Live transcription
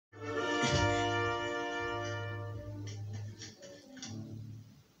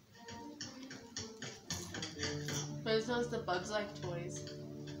always knows the bugs like toys.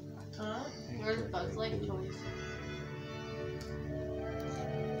 Huh? Where's bugs like toys?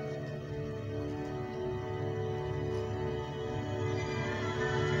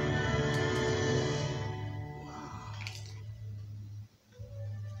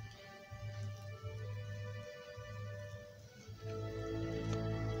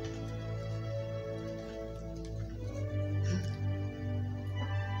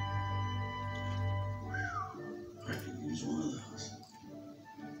 I could use one of those.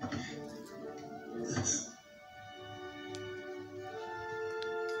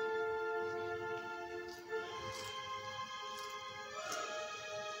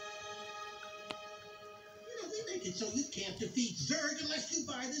 They make it so you can't defeat Zurg unless you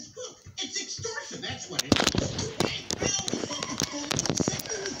buy this book. It's extortion, that's what it is. Hey,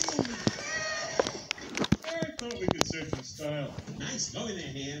 I thought we could search for style. nice going there,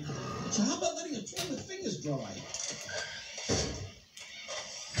 hand. So how about letting a toy with fingers dry?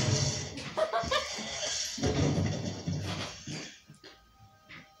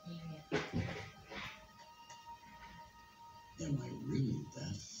 Am I really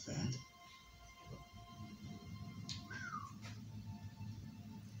that fat?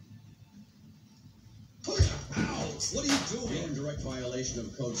 Ow! What are you doing? You're in direct violation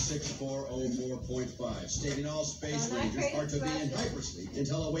of Code 6404.5, stating all Space Don't Rangers crazy are to be in Sebastian. hypersleep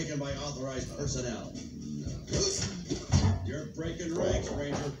until awakened by authorized personnel. You're breaking ranks,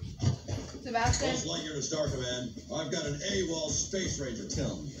 Ranger. Sebastian. Buzz Lightyear to Star Command. I've got an AWOL Space Ranger.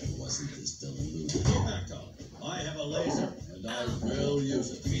 Tell me I wasn't this deluded. Go back, Tom. I have a laser, and I will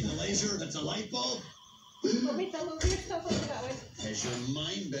use it. You mean the laser that's a light bulb? Ahorita move yourself over that way. Has your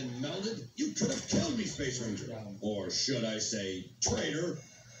mind been melded? You could have killed me, Space Ranger. Or should I say, traitor?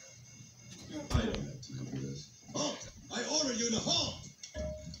 I don't have time for this. Halt! I order you to halt!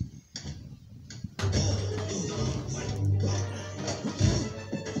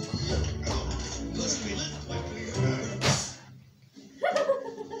 Listen to me,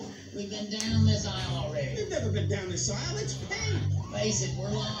 We've been down this aisle already. You've never been down this aisle, it's pain. Face it, we're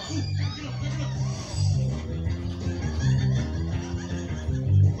long.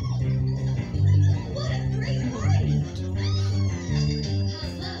 What a great party!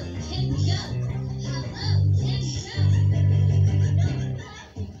 Hello, King Joe. Hello, King Joe.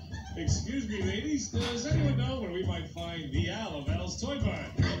 Excuse me, ladies. Does anyone know where we might find the Owl of Al's Toy Barn?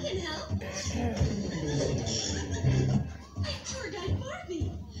 I can help. I'm tour guide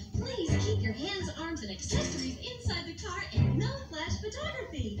Barbie. Please keep your hands, arms, and accessories inside the car and no flash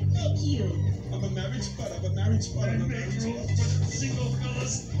photography. Thank you. I'm a marriage spot, I'm a marriage spot, I'm a marriage spot. Single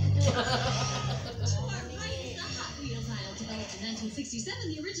fellas. To our right is the Hot Wheels aisle, developed in 1967.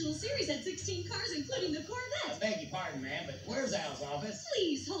 The original series had 16 cars, including the Corvette. Beg your pardon, ma'am, but where's Al's office?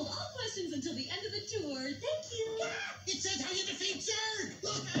 Please hold all questions until the end of the tour. Thank you. It says how you defeat Zurg!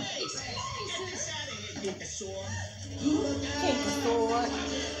 Look, hey! Excuse Get me, this sir. out of here, dinosaur! Take the sword.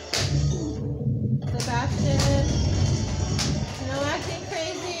 Sebastian. No acting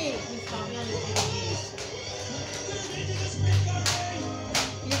crazy. He's got me on his knees.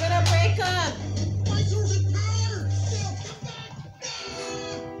 You're gonna break up. My source of power! Still, come back!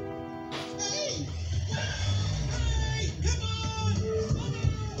 Hey! Hey! Come on!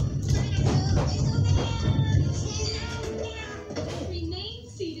 Dinosaur, overboard! Slow down! Remain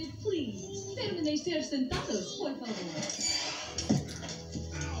seated, please. Permanecer sentados, por favor.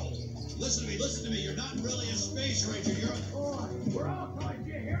 Ow! Listen to me, you're not really a Space Ranger, you're a... We're all tight,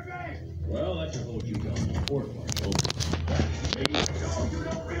 you hear me? Well, that should hold you down to the port marshal. No, you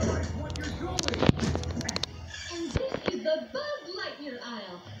don't realize what you're doing. And this is the Buzz Lightyear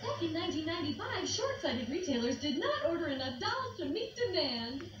aisle. Back in 1995, short-sighted retailers did not order enough dolls to meet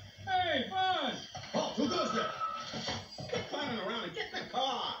demand. Hey, Buzz! Halt! Who goes there? Quit clowning around and get in the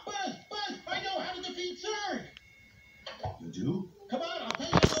car! Buzz! Buzz! I know how to defeat Zurg! You do? Come on, I'll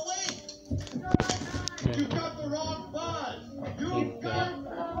take you away! You got the wrong Buzz! You got the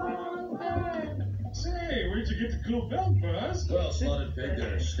wrong Buzz! Say, where'd you get the cool belt, Buzz? Well, Slotted Pig,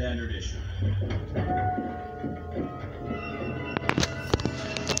 they're standard issue.